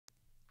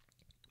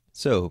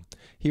So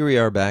here we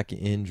are back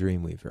in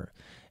Dreamweaver,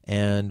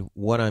 and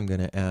what I'm going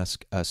to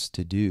ask us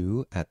to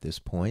do at this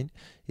point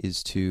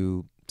is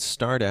to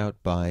start out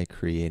by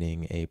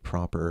creating a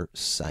proper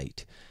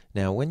site.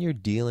 Now when you're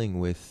dealing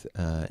with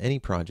any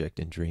project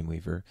in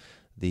Dreamweaver,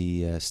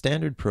 the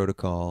standard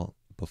protocol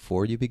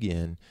before you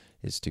begin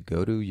is to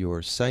go to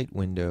your site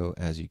window,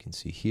 as you can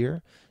see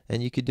here,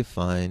 and you could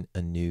define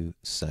a new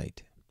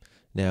site.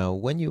 Now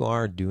when you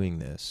are doing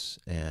this,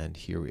 and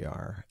here we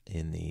are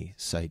in the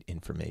site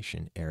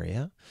information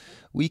area,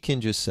 we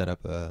can just set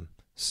up a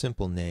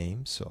simple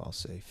name. So I'll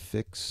say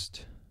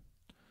fixed,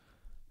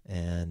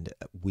 and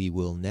we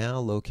will now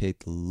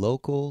locate the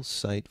local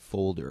site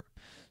folder.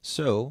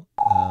 So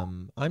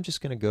I'm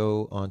just going to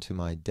go onto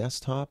my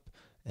desktop,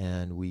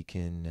 and we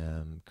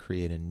can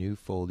create a new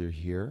folder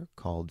here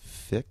called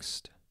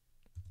fixed,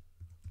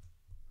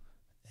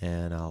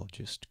 and I'll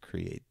just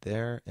create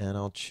there, and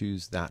I'll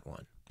choose that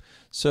one.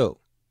 So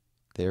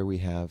there we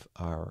have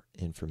our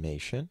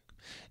information.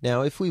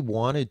 Now if we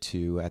wanted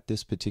to, at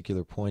this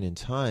particular point in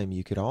time,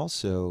 you could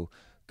also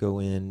go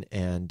in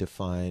and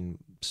define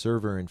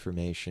server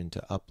information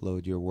to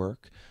upload your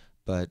work,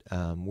 but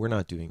we're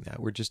not doing that.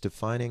 We're just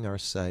defining our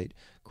site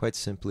quite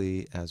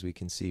simply, as we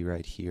can see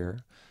right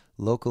here.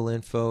 Local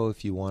info,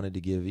 if you wanted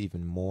to give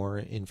even more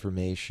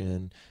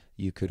information,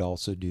 you could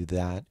also do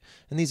that.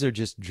 And these are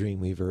just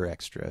Dreamweaver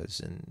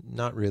extras and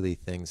not really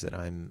things that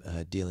I'm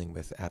dealing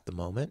with at the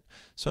moment.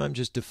 So I'm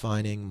just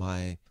defining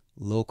my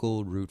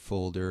local root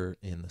folder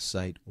in the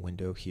site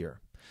window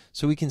here.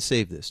 So we can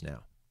save this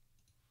now.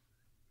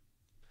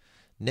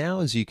 Now,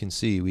 as you can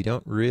see, we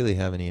don't really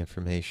have any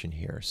information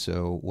here.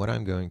 So what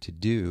I'm going to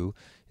do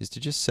is to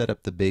just set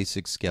up the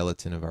basic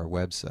skeleton of our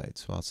website.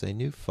 So I'll say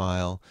new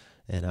file,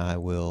 and I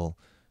will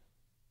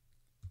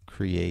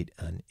create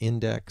an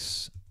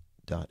index.html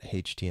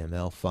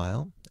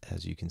file,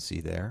 as you can see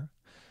there.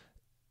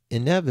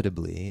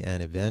 Inevitably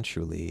and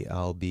eventually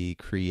I'll be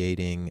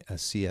creating a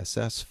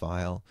CSS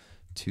file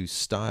to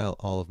style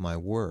all of my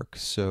work.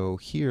 So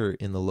here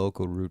in the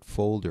local root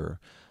folder,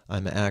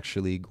 I'm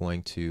actually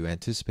going to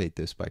anticipate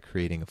this by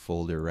creating a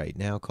folder right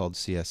now called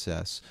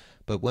CSS,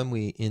 but when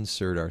we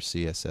insert our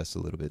CSS a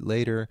little bit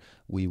later,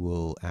 we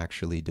will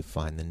actually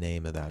define the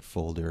name of that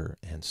folder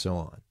and so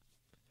on.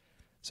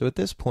 So at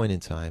this point in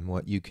time,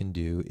 what you can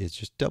do is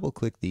just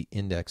double-click the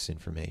index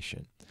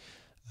information.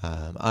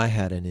 I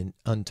had an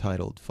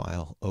untitled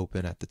file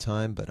open at the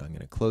time, but I'm going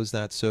to close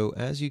that. So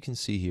as you can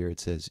see here, it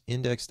says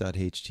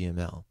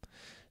index.html.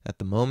 At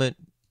the moment,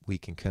 we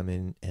can come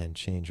in and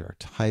change our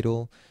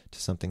title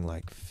to something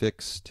like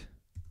fixed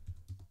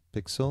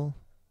pixel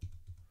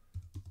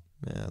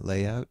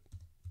layout.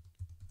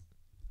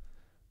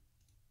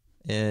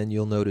 And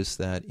you'll notice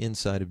that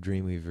inside of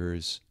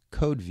Dreamweaver's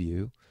code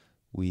view,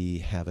 we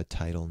have a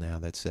title now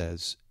that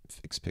says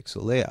fixed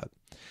pixel layout.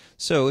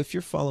 So if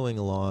you're following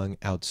along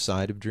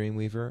outside of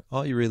Dreamweaver,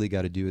 all you really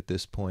got to do at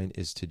this point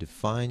is to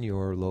define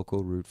your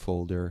local root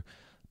folder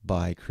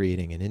by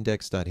creating an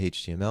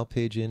index.html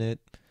page in it,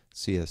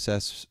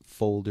 CSS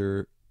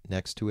folder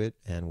next to it,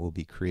 and we'll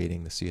be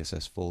creating the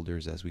CSS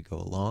folders as we go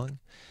along.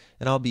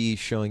 And I'll be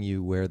showing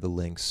you where the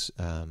links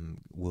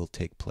will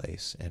take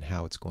place and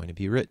how it's going to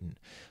be written.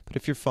 But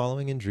if you're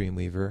following in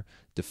Dreamweaver,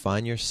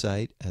 define your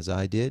site as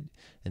I did,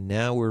 and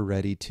now we're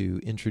ready to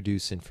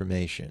introduce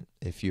information.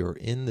 If you're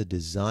in the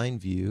design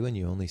view and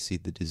you only see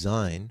the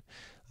design,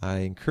 I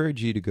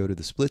encourage you to go to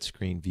the split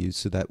screen view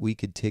so that we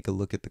could take a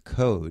look at the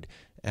code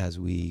as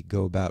we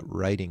go about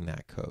writing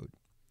that code.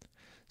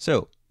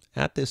 So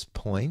at this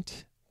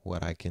point,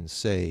 what I can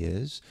say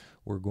is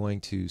we're going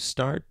to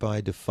start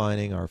by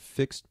defining our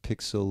fixed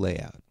pixel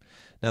layout.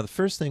 Now the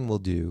first thing we'll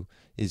do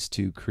is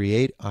to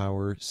create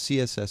our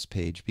CSS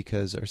page,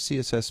 because our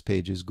CSS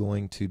page is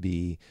going to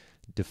be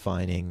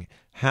defining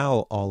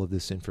how all of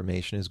this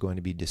information is going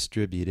to be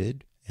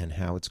distributed and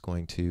how it's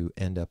going to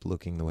end up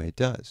looking the way it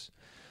does.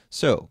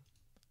 So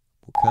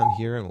we'll come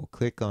here and we'll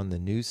click on the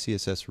new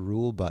CSS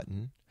rule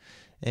button,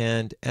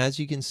 and as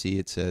you can see,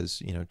 it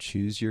says,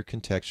 choose your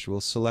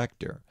contextual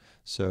selector.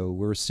 So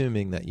we're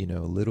assuming that you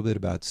know a little bit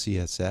about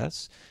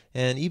CSS,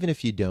 and even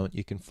if you don't,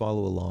 you can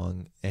follow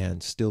along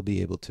and still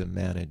be able to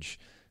manage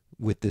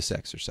with this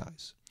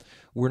exercise.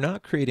 We're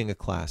not creating a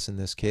class in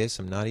this case.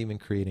 I'm not even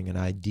creating an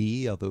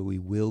ID, although we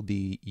will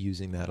be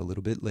using that a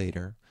little bit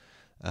later.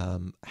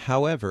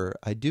 However,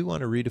 I do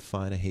want to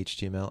redefine a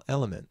HTML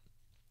element.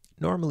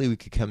 Normally we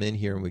could come in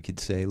here and we could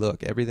say,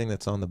 look, everything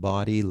that's on the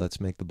body,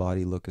 let's make the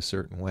body look a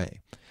certain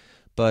way.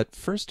 But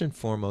first and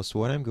foremost,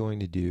 what I'm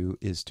going to do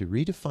is to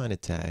redefine a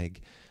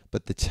tag,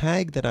 but the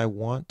tag that I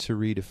want to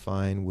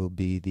redefine will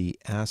be the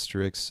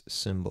asterisk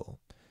symbol.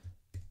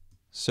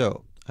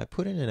 So I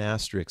put in an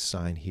asterisk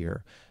sign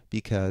here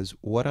because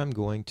what I'm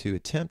going to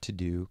attempt to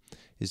do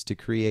is to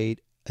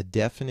create a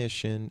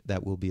definition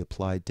that will be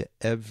applied to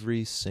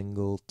every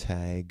single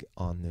tag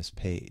on this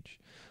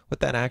page. What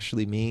that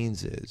actually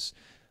means is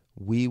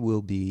we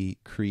will be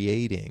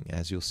creating,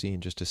 as you'll see in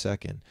just a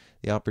second,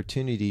 the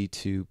opportunity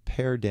to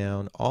pare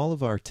down all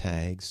of our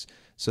tags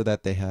so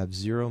that they have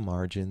 0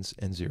 margins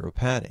and 0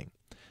 padding.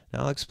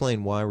 Now I'll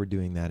explain why we're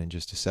doing that in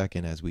just a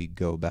second as we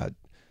go about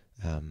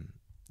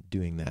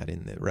doing that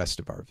in the rest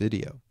of our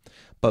video.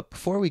 But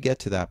before we get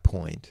to that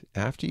point,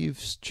 after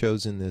you've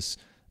chosen this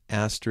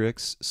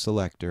asterisk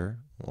selector,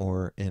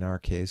 or in our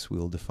case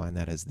we'll define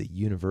that as the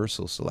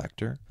universal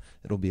selector,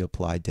 it'll be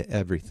applied to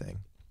everything.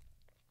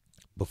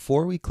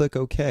 Before we click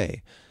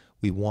OK,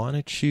 we want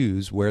to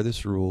choose where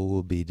this rule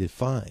will be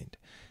defined.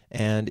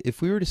 And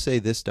if we were to say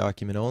this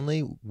document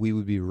only, we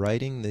would be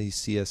writing the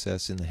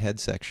CSS in the head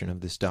section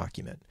of this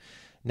document.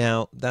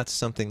 Now, that's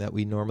something that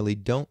we normally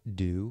don't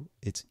do.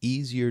 It's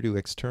easier to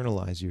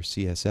externalize your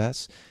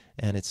CSS,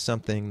 and it's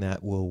something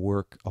that will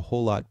work a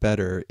whole lot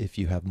better if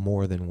you have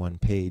more than one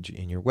page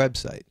in your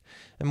website.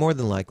 And more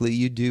than likely,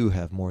 you do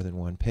have more than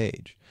one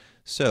page.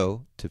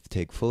 So, to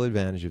take full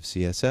advantage of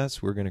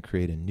CSS, we're going to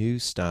create a new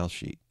style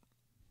sheet.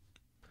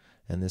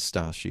 And this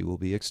style sheet will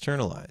be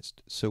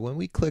externalized. So when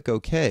we click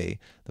OK,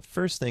 the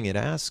first thing it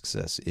asks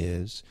us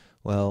is,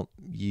 well,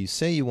 you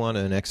say you want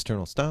an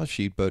external style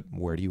sheet, but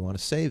where do you want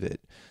to save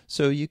it?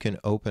 So you can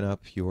open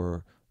up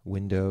your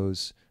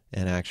Windows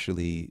and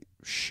actually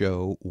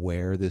show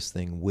where this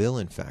thing will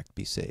in fact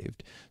be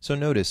saved. So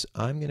notice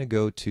I'm going to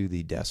go to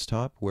the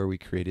desktop where we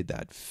created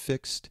that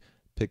fixed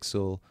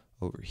pixel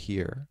over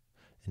here.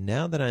 And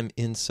now that I'm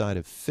inside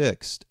of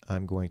fixed,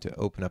 I'm going to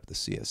open up the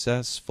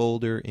CSS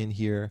folder in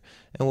here,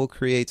 and we'll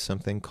create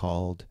something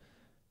called,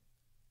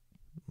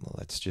 well,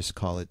 let's just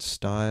call it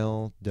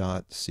style.css.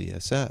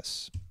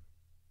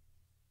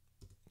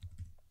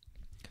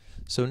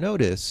 So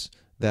notice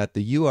that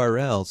the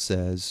URL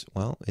says,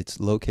 well, it's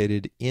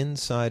located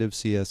inside of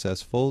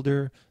CSS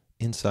folder,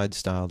 inside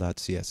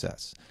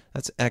style.css.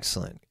 That's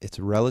excellent. It's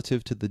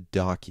relative to the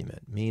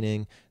document,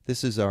 meaning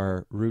this is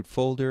our root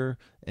folder,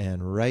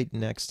 and right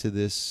next to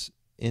this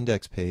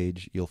index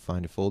page you'll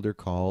find a folder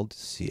called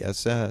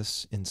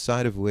CSS,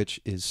 inside of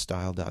which is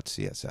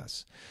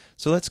style.css.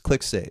 So let's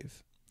click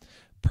Save.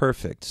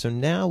 Perfect. So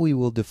now we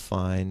will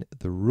define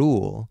the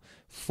rule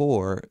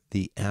for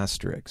the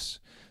asterisks.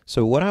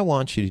 So what I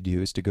want you to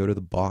do is to go to the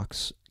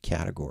box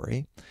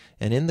category,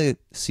 and in the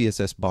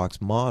CSS box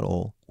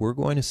model we're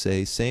going to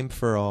say same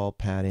for all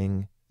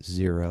padding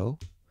 0,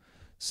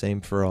 same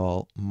for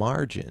all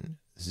margin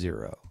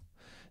 0.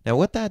 Now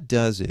what that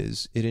does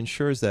is it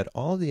ensures that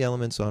all the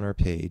elements on our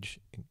page,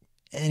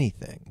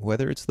 anything,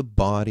 whether it's the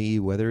body,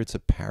 whether it's a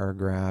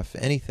paragraph,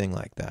 anything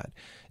like that,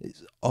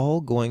 is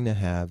all going to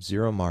have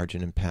 0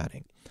 margin and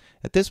padding.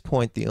 At this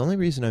point, the only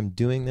reason I'm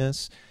doing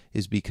this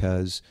is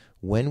because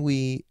when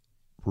we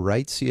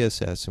write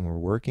CSS and we're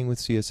working with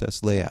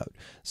CSS layout,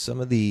 some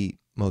of the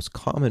most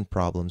common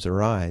problems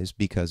arise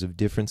because of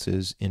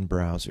differences in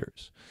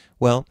browsers.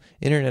 Well,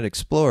 Internet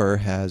Explorer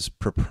has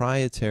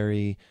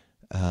proprietary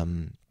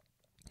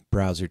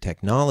browser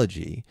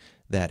technology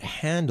that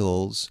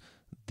handles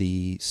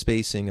the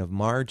spacing of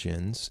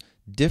margins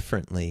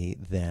differently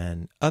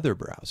than other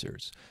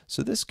browsers.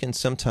 So this can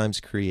sometimes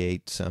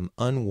create some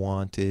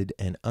unwanted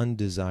and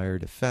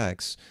undesired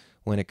effects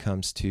when it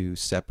comes to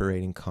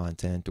separating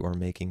content or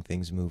making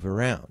things move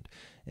around.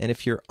 And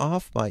if you're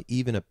off by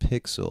even a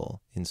pixel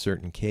in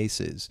certain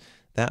cases,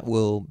 that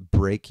will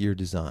break your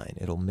design.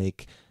 It'll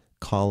make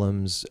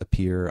columns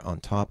appear on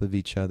top of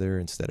each other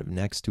instead of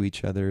next to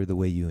each other the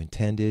way you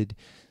intended.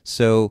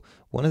 So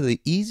one of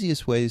the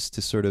easiest ways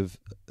to sort of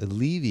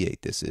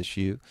alleviate this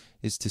issue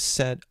is to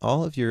set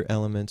all of your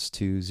elements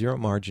to 0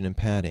 margin and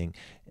padding,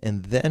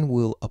 and then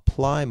we'll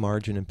apply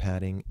margin and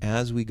padding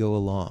as we go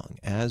along,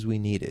 as we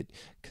need it,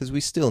 because we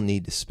still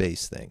need to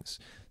space things.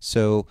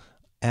 So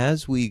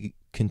as we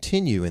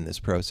continue in this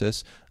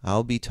process,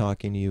 I'll be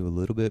talking to you a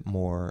little bit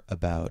more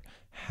about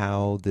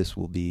how this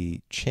will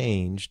be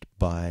changed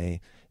by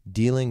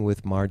dealing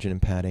with margin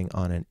and padding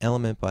on an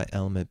element by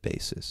element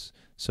basis.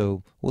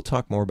 So we'll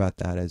talk more about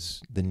that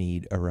as the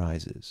need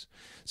arises.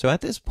 So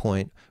at this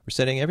point, we're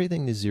setting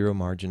everything to 0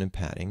 margin and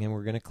padding, and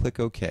we're going to click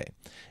OK.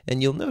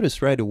 And you'll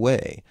notice right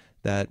away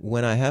that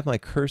when I have my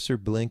cursor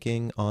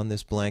blinking on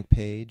this blank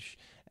page,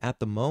 at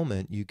the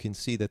moment you can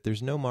see that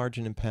there's no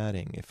margin and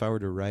padding. If I were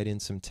to write in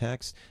some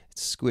text,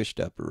 it's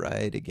squished up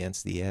right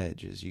against the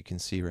edge, as you can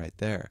see right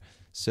there.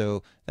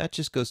 So that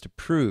just goes to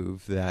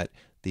prove that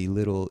the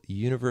little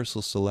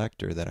universal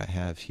selector that I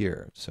have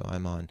here, so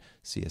I'm on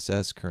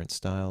CSS, current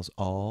styles,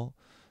 all.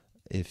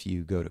 If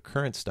you go to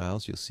current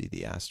styles, you'll see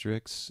the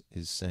asterisk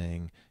is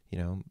saying, you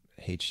know,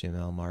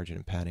 HTML margin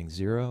and padding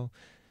 0.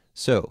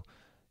 So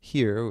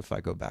here, if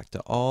I go back to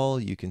all,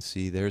 you can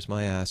see there's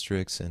my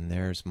asterisk and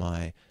there's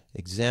my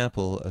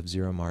example of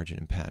 0 margin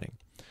and padding.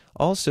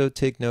 Also,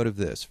 take note of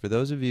this. For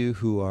those of you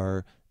who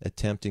are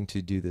attempting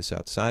to do this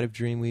outside of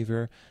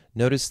Dreamweaver,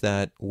 notice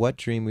that what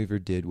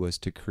Dreamweaver did was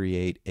to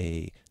create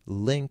a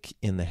link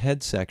in the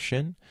head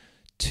section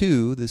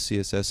to the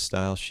CSS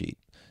style sheet.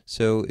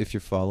 So if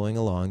you're following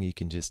along, you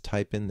can just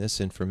type in this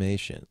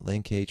information,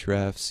 link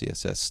href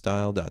css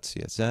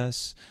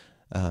style.css,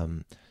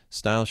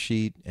 style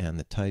sheet, and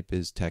the type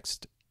is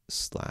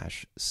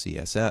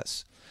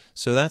text/CSS.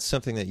 So that's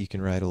something that you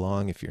can write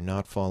along if you're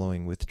not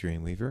following with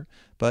Dreamweaver.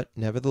 But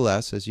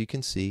nevertheless, as you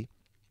can see,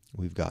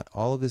 we've got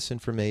all of this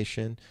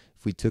information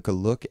If we took a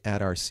look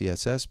at our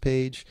CSS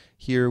page,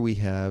 here we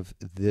have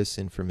this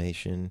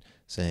information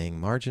saying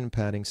margin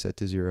padding set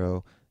to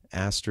 0,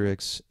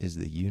 asterisk is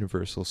the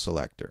universal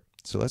selector.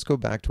 So let's go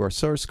back to our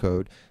source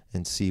code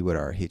and see what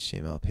our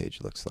HTML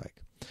page looks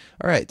like.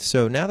 All right,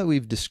 so now that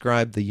we've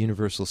described the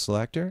universal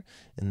selector,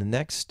 in the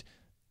next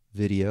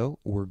video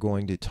we're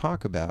going to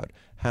talk about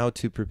how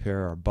to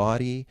prepare our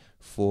body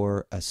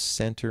for a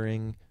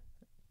centering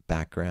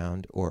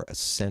background or a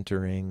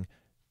centering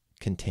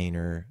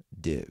container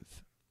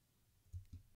div.